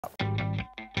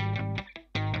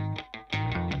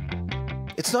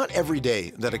It's not every day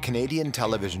that a Canadian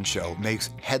television show makes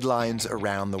headlines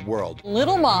around the world.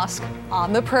 Little Mosque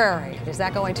on the Prairie. Is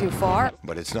that going too far?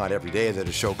 But it's not every day that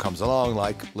a show comes along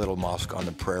like Little Mosque on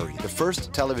the Prairie, the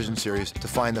first television series to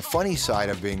find the funny side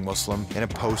of being Muslim in a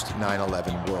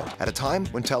post-9/11 world. At a time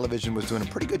when television was doing a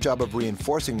pretty good job of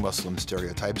reinforcing Muslim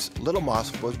stereotypes, Little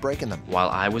Mosque was breaking them. While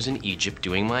I was in Egypt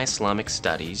doing my Islamic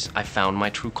studies, I found my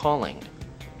true calling.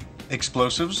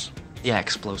 Explosives? Yeah,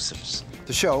 explosives.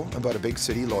 The show about a big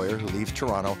city lawyer who leaves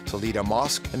Toronto to lead a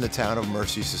mosque in the town of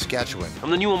Mercy, Saskatchewan.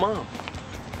 I'm the new imam.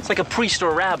 It's like a priest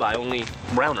or a rabbi, only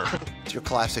browner. It's your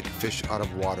classic fish out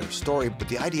of water story, but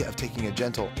the idea of taking a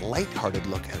gentle, light-hearted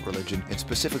look at religion, and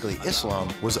specifically Islam,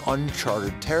 was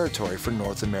uncharted territory for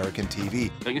North American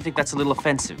TV. Don't you think that's a little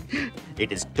offensive?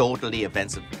 It is totally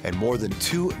offensive. And more than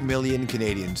 2 million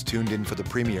Canadians tuned in for the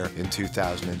premiere in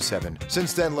 2007.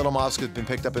 Since then, Little Mosque has been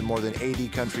picked up in more than 80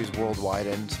 countries worldwide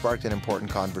and sparked an important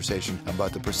conversation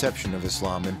about the perception of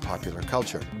Islam in popular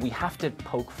culture. We have to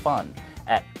poke fun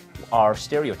at our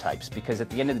stereotypes, because at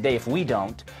the end of the day, if we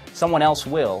don't, someone else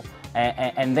will,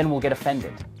 and then we'll get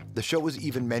offended. The show was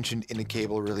even mentioned in a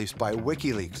cable release by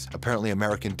WikiLeaks. Apparently,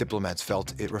 American diplomats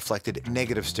felt it reflected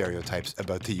negative stereotypes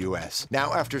about the U.S.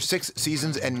 Now, after 6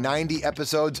 seasons and 90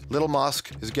 episodes, Little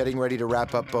Mosque is getting ready to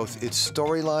wrap up both its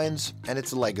storylines and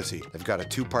its legacy. They've got a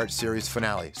 2-part series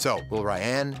finale. So, will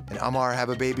Ryan and Amar have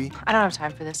a baby? I don't have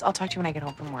time for this. I'll talk to you when I get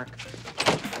home from work.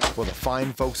 Will the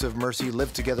fine folks of Mercy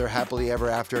live together happily ever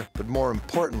after? But more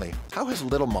importantly, how has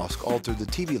Little Mosque altered the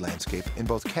TV landscape in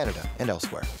both Canada and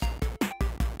elsewhere?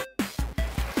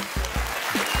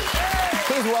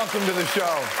 Please welcome to the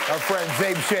show our friends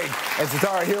Zabe Sheikh and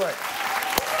Satara Hewitt.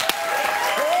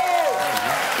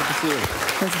 Good to see you.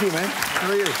 Nice to see you, man. How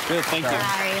are you? Good, thank you.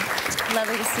 Hi.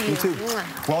 Lovely to see you. You too.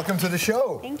 Welcome to the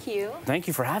show. Thank you. Thank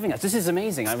you for having us. This is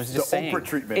amazing. I was just saying. Oprah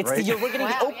treatment, right? We're getting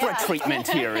the Oprah treatment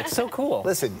here. It's so cool.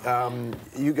 Listen,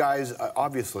 you guys,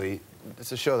 obviously,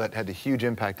 it's a show that had a huge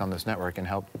impact on this network and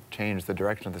helped change the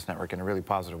direction of this network in a really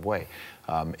positive way.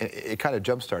 It kind of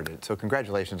jump-started it, so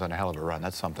congratulations on a hell of a run.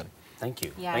 That's something. Thank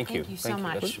you. Yeah, thank you so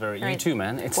much. That's very, Right. You too,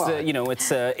 man. It's Well, you know,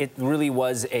 it really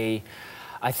was a.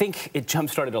 I think it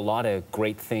jump-started a lot of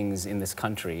great things in this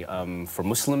country for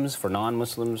Muslims, for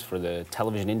non-Muslims, for the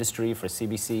television industry, for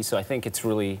CBC. So I think it's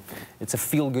a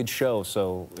feel-good show.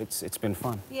 So it's been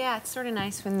fun. Yeah, it's sort of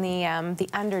nice when the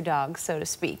underdog, so to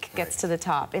speak, gets to the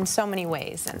top in so many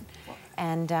ways.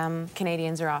 And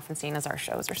Canadians are often seen as our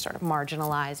shows are sort of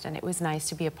marginalized, and it was nice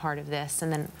to be a part of this.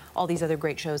 And then all these other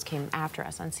great shows came after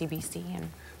us on CBC. And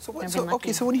so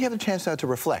when you have a chance now to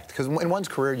reflect, because in one's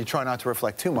career you try not to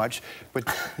reflect too much, but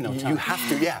you have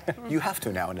to, yeah, you have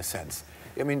to now in a sense.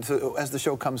 I mean, so as the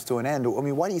show comes to an end, I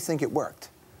mean, why do you think it worked?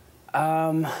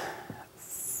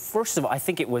 First of all, I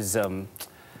think it was the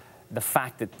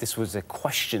fact that this was a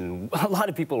question. A lot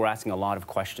of people were asking a lot of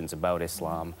questions about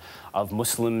Islam, of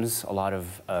Muslims. A lot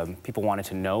of people wanted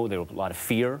to know. There was a lot of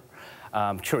fear,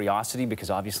 curiosity, because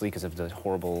of the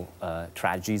horrible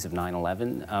tragedies of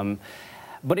 9/11.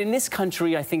 But in this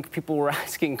country, I think people were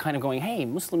asking, kind of going, hey,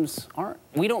 Muslims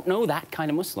we don't know that kind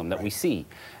of Muslim that we see.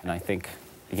 And I think,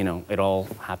 you know, it all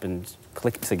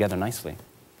clicked together nicely.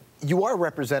 You are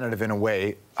representative in a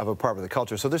way of a part of the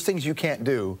culture, so there's things you can't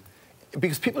do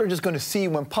because people are just going to see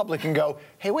you in public and go,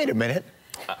 hey, wait a minute.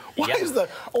 Why is the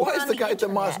guy at the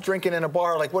mosque drinking in a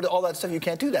bar? Like, what, all that stuff, you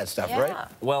can't do that stuff, right?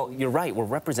 Well, you're right. We're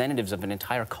representatives of an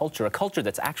entire culture, a culture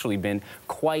that's actually been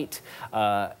quite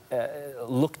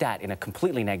looked at in a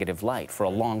completely negative light for a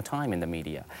long time in the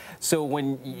media. So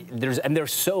when they're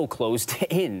so closed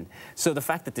in. So the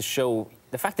fact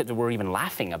that we're even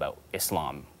laughing about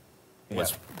Islam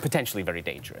was potentially very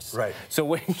dangerous. Right. So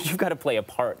when you've got to play a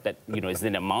part that, you know, is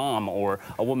an imam or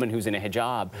a woman who's in a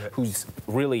hijab, who's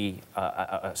really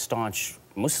a staunch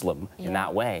Muslim in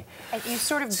that way. And you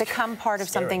sort of become part of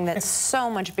something that's so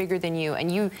much bigger than you, and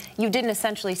you didn't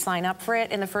essentially sign up for it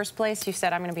in the first place. You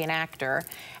said, I'm going to be an actor,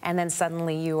 and then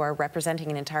suddenly you are representing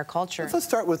an entire culture. Let's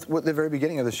start with the very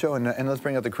beginning of the show, and let's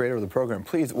bring out the creator of the program.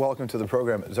 Please welcome to the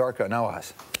program, Zarka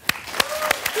Nawaz.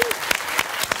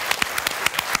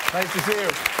 Nice to see you.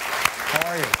 How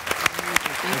are you?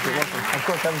 Of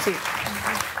course, have a seat.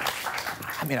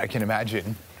 I mean, I can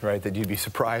imagine, right, that you'd be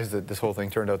surprised that this whole thing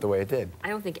turned out the way it did. I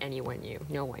don't think anyone knew.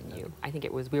 No one knew. I think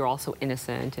we were all so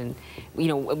innocent, and, you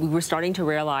know, we were starting to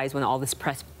realize when all this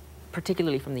press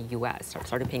particularly from the U.S.,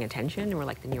 started paying attention, and we're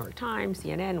like the New York Times,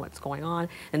 CNN, what's going on?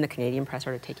 And the Canadian press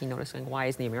started taking notice, going, why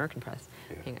isn't the American press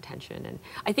paying attention? And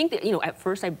I think that, you know, at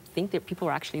first I think that people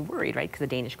were actually worried, right? Because the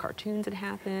Danish cartoons had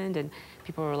happened, and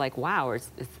people were like, wow,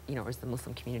 is the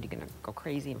Muslim community going to go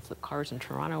crazy and flip cars in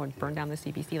Toronto and burn down the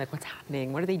CBC? Like, what's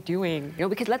happening? What are they doing? You know,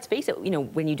 because let's face it, you know,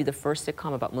 when you do the first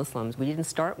sitcom about Muslims, we didn't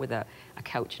start with a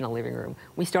couch in a living room.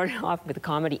 We started off with a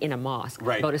comedy in a mosque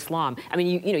about Islam. I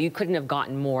mean, you know, you couldn't have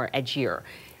gotten more edgier,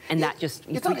 and that just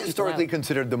it's not historically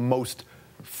considered the most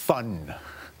fun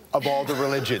of all the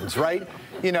religions, right?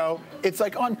 You know, it's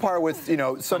like on par with, you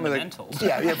know, some of the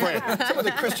some of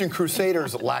the Christian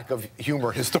Crusaders' lack of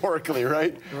humor historically,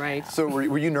 right? Right. So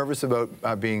were you nervous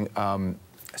about being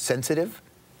sensitive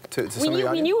to some of the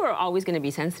audience? We knew we were always going to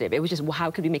be sensitive. It was just, well,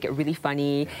 how could we make it really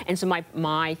funny? And so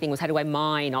my thing was, how do I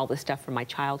mine all this stuff from my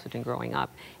childhood and growing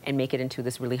up and make it into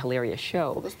this really hilarious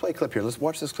show? Well, let's play a clip here. Let's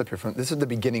watch this clip here. This is the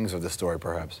beginnings of the story,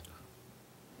 perhaps.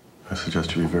 I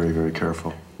suggest you be very, very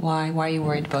careful. Why? Why are you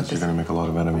worried about this? You're going to make a lot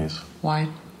of enemies. Why?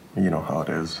 You know how it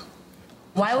is.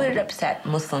 Why would it upset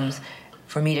Muslims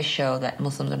for me to show that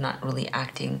Muslims are not really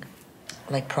acting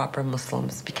like proper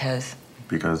Muslims? Because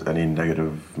any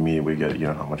negative media we get, you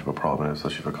know how much of a problem it is,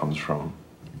 especially if it comes from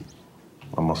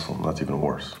a Muslim. That's even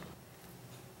worse.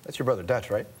 That's your brother Dutch,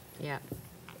 right? Yeah.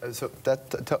 So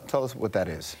tell us what that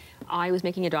is. I was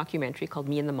making a documentary called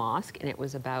Me and the Mosque, and it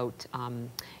was about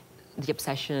the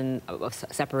obsession of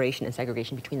separation and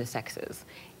segregation between the sexes,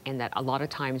 and that a lot of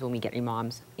times when we get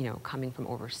imams, you know, coming from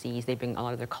overseas, they bring a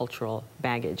lot of their cultural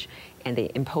baggage and they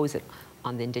impose it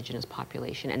on the indigenous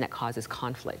population, and that causes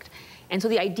conflict. And so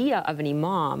the idea of an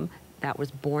imam that was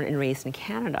born and raised in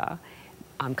Canada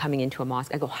coming into a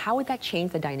mosque, I go, how would that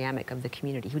change the dynamic of the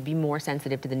community? He would be more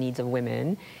sensitive to the needs of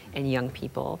women and young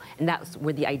people, and that's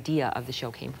where the idea of the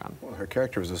show came from. Well, her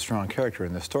character was a strong character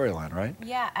in the storyline, right?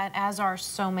 Yeah, and as are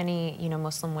so many, you know,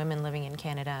 Muslim women living in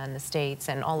Canada and the States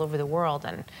and all over the world,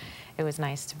 and it was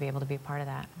nice to be able to be a part of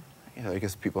that. Yeah, I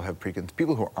guess people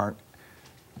people who aren't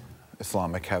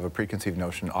Islamic have a preconceived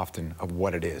notion often of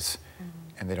what it is.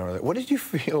 And they don't really. What did you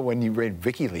feel when you read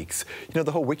WikiLeaks? You know,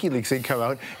 the whole WikiLeaks thing come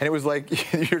out, and it was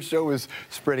like your show was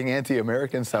spreading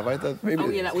anti-American stuff. I thought maybe. Oh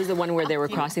yeah, that was the one where they were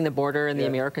crossing the border, and the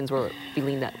Americans were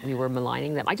feeling that we were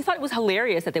maligning them. I just thought it was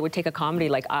hilarious that they would take a comedy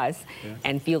like us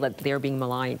and feel that they're being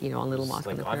maligned, you know, on Little Mosque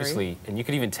on the Prairie. Obviously, and you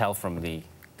could even tell from the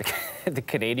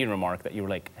Canadian remark that you were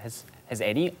like,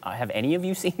 have any of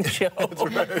you seen the show?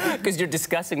 Because you're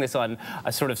discussing this on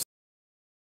a sort of.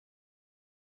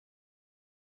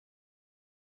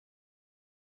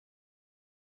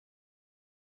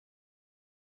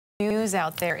 News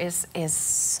out there is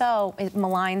so, it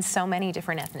maligns so many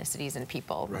different ethnicities and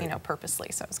people, you know, purposely.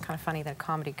 So it's kind of funny that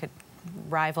comedy could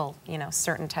rival, you know,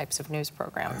 certain types of news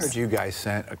programs. I heard you guys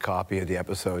sent a copy of the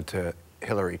episode to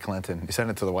Hillary Clinton. You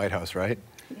sent it to the White House, right?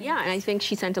 Yeah, and I think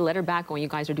she sent a letter back going, you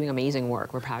guys are doing amazing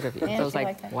work. We're proud of you. Yeah, so I was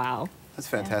like, wow. That's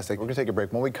fantastic. We're going to take a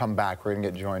break. When we come back, we're going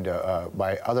to get joined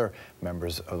by other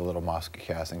members of the Little Mosque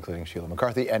cast, including Sheila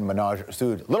McCarthy and Manoj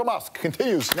Sood. Little Mosque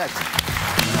continues next.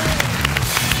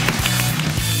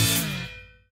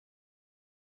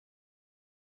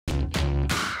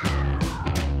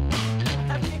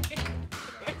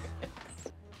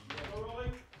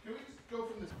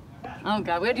 Oh,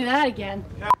 God, we'll do that again.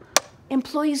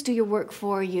 Employees do your work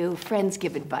for you. Friends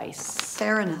give advice.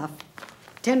 Fair enough.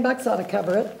 $10 ought to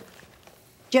cover it.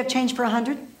 Do you have change for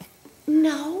 100?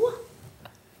 No.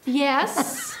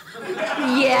 Yes.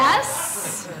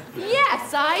 Yes.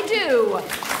 Yes, I do.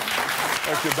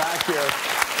 As you're back here,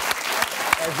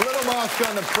 as Little Mosque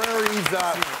on the Prairie's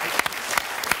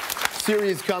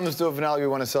series comes to a finale, we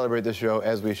want to celebrate this show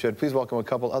as we should. Please welcome a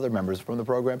couple other members from the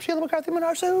program. Sheila McCarthy,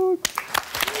 Manoj Sood.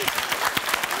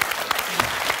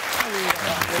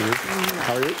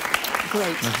 How are you?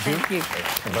 Great. Thank you.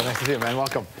 Nice to see you, man.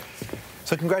 Welcome.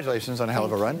 So congratulations on a hell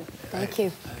of a run. Thank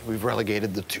you. We've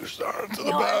relegated the two stars to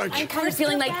the back. I'm kind of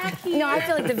feeling like, I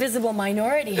feel like the visible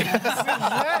minority. Who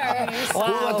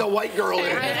let the white girl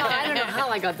in? I don't know how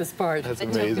I got this part. That's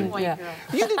amazing. Yeah.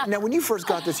 You didn't, now, when you first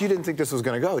got this, you didn't think this was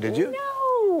going to go, did you?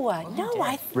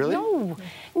 Really?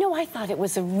 No, I thought it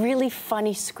was a really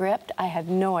funny script. I had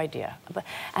no idea.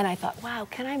 And I thought, wow,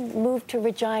 can I move to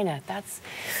Regina? That's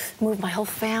move my whole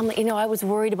family. You know, I was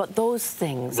worried about those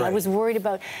things. Right. I was worried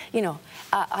about, you know,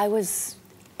 I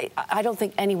don't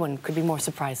think anyone could be more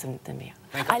surprised than me.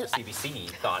 I thought the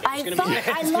CBC thought it was going to be.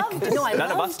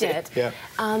 I loved it. Yeah.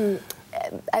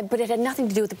 But it had nothing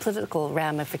to do with the political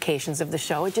ramifications of the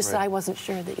show. It just, I wasn't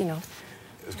sure that, you know.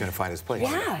 is going to find his place.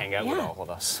 Yeah, Hang out with all of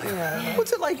us. Yeah.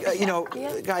 What's it like,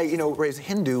 the guy, raised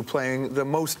Hindu playing the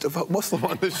most devout Muslim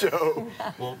on the show?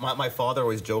 Well, my father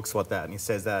always jokes about that, and he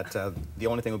says that the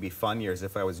only thing that would be funnier is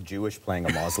if I was Jewish playing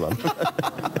a Muslim.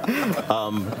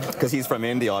 Because he's from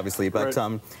India, obviously. But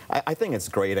I think it's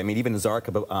great. I mean, even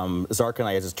Zarka and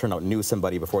I just turned out knew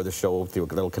somebody before the show through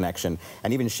a little connection.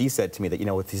 And even she said to me that,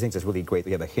 he thinks it's really great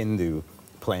we have a Hindu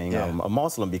playing a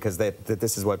Muslim, because that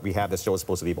this is what we have. This show is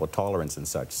supposed to be about tolerance and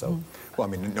such. So, well,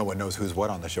 I mean, no one knows who's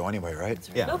what on the show anyway, right?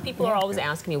 Yeah. No, people are always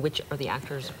asking me which of the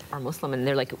actors are Muslim, and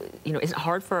they're like, is it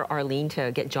hard for Arlene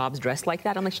to get jobs dressed like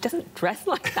that? I'm like, she doesn't dress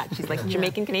like that. She's like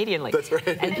Jamaican Canadian, like. That's right.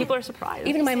 And people are surprised.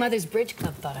 Even my mother's bridge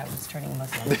club thought I was turning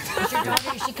Muslim.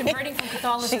 Is she converting from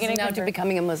Catholicism now to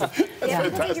becoming a Muslim? Yeah,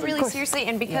 people take it really seriously,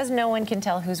 and because no one can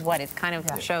tell who's what, it kind of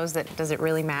shows that does it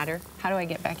really matter? How do I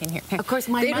get back in here? Of course,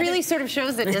 my it mother... really sort of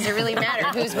shows that does it really matter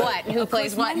who's what, who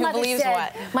plays what, who believes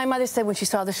what. My mother said when she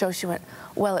saw the show, she went,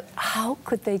 well, how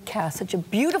could they cast such a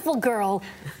beautiful girl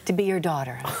to be your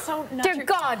daughter? So dear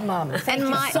God, Mom, thank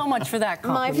you so much for that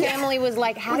compliment. My family was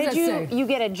like, how did you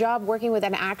get a job working with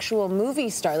an actual movie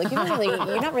star? Like,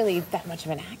 you're not really that much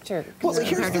of an actor. Well,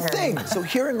 here's the thing. So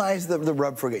herein lies the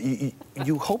rub for you.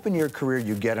 You hope in your career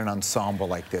you get an ensemble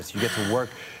like this. You get to work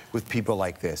with people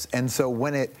like this. And so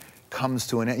when it comes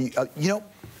to an end,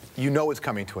 you know it's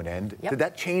coming to an end. Yep. Did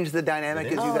that change the dynamic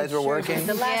as you guys were working?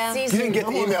 The last season. You didn't get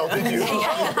the email, did you?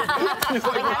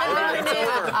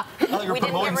 We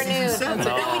didn't get renewed.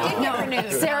 No, we didn't get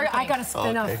renewed. Sarah, I got a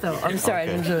spin-off, though. I'm sorry, I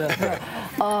didn't do that.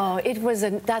 Oh,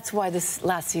 that's why this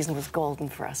last season was golden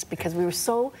for us, because we were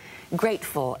so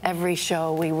grateful every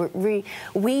show.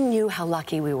 We knew how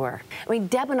lucky we were. I mean,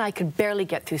 Deb and I could barely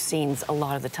get through scenes a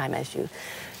lot of the time, as you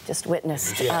just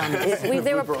witnessed.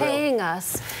 They were paying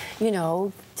us,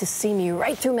 to see me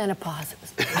right through menopause. It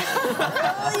was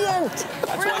brilliant.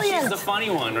 That's why she's the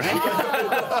funny one, right?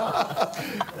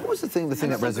 What was the thing that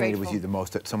resonated with you the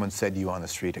most, that someone said to you on the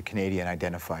street, a Canadian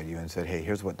identified you and said, hey,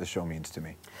 here's what the show means to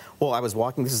me? Well, I was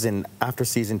walking, this is after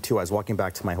season 2, I was walking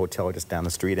back to my hotel just down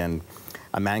the street, and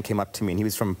a man came up to me, and he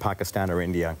was from Pakistan or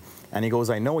India, and he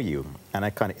goes, I know you. And I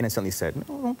kind of innocently said,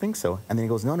 no, I don't think so. And then he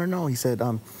goes, no. He said,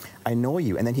 I know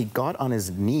you. And then he got on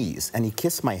his knees and he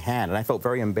kissed my hand, and I felt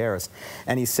very embarrassed.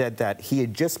 And he said that he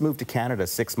had just moved to Canada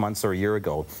 6 months or a year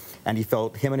ago, and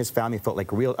him and his family felt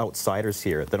like real outsiders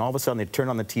here. Then all of a sudden they turned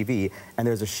on the TV and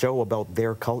there's a show about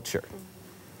their culture.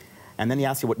 And then he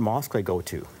asked me what mosque I go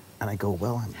to. And I go,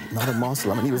 well, I'm not a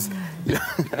Muslim. And he was...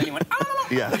 And he went,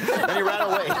 yeah. And he ran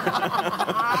away.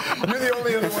 You're the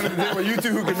only other one in the day where you two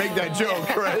who can make that joke,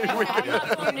 right? I'm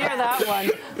not going near that one.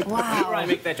 Wow. I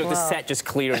make that joke, the set just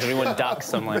clears, everyone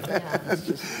ducks. I'm like...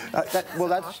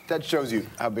 that shows you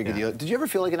how big a deal. Did you ever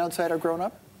feel like an outsider growing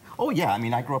up? Oh, yeah. I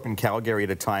mean, I grew up in Calgary at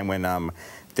a time when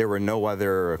there were no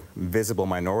other visible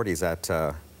minorities at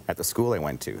the school I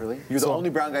went to. Really? You're the only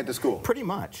brown guy at the school? Pretty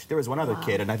much. There was one other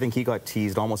kid, and I think he got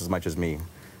teased almost as much as me.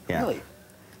 Yeah. Really?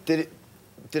 Did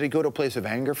it go to a place of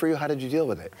anger for you? How did you deal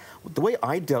with it? The way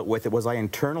I dealt with it was I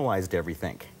internalized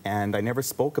everything, and I never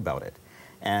spoke about it.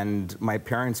 And my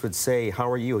parents would say, how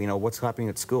are you? What's happening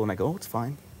at school? And I go, oh, it's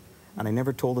fine. And I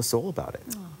never told a soul about it.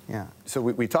 Oh. Yeah. So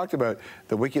we talked about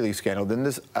the WikiLeaks scandal. Then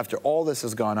after all this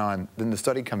has gone on, then the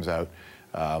study comes out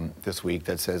this week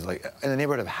that says, like, in the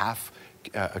neighborhood of half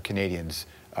Canadians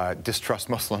distrust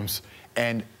Muslims,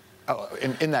 and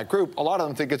in that group, a lot of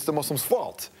them think it's the Muslims'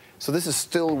 fault. So this is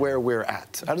still where we're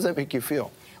at. How does that make you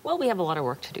feel? Well, we have a lot of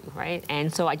work to do, right?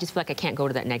 And so I just feel like I can't go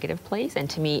to that negative place. And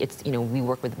to me, it's, we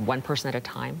work with one person at a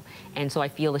time. And so I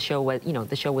feel the show was,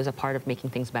 the show was a part of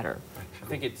making things better. I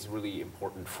think it's really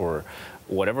important for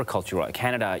whatever culture you're in.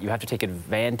 Canada, you have to take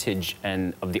advantage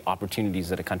of the opportunities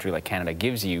that a country like Canada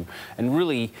gives you, and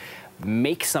really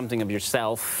make something of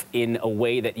yourself in a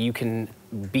way that you can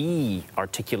be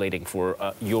articulating for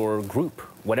your group,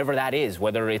 whatever that is,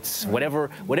 whether it's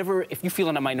whatever, if you feel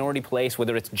in a minority place,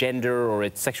 whether it's gender or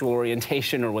it's sexual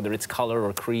orientation or whether it's color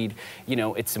or creed,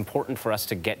 it's important for us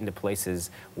to get into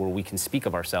places where we can speak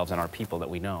of ourselves and our people that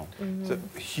we know. Mm-hmm. So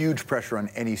huge pressure on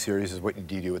any series is what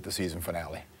do you do with the season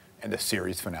finale and the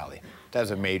series finale.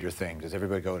 That's a major thing. Does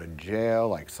everybody go to jail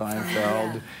like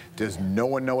Seinfeld? Does no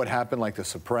one know what happened like The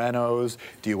Sopranos?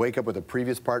 Do you wake up with a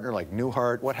previous partner like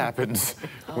Newhart? What happens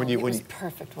when you... It was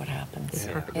perfect what happens.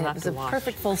 Yeah. It was a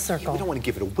perfect full circle. We don't want to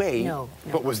give it away. No.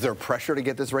 But was there pressure to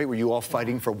get this right? Were you all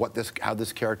fighting for how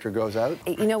this character goes out?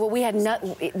 What we had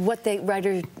what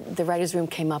the writers' room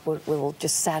came up with will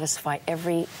just satisfy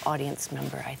every audience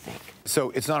member, I think.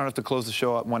 So it's not enough to close the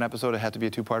show up one episode. It had to be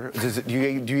a two-parter. Do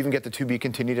you even get the to be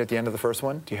continued at the end of the first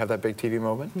one? Do you have that big TV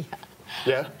moment? Yeah.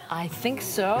 Yeah? I think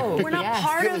so. We're not yes.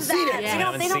 part You of haven't seen that. it.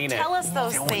 Yeah. They don't tell us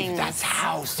those things. That's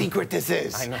how secret this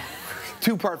is. I know.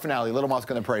 Two-part finale, Little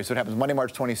Mosque on the Prairie. So it happens Monday,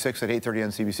 March 26th at 8:30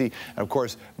 on CBC. And of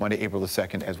course, Monday, April the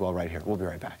 2nd as well right here. We'll be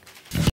right back.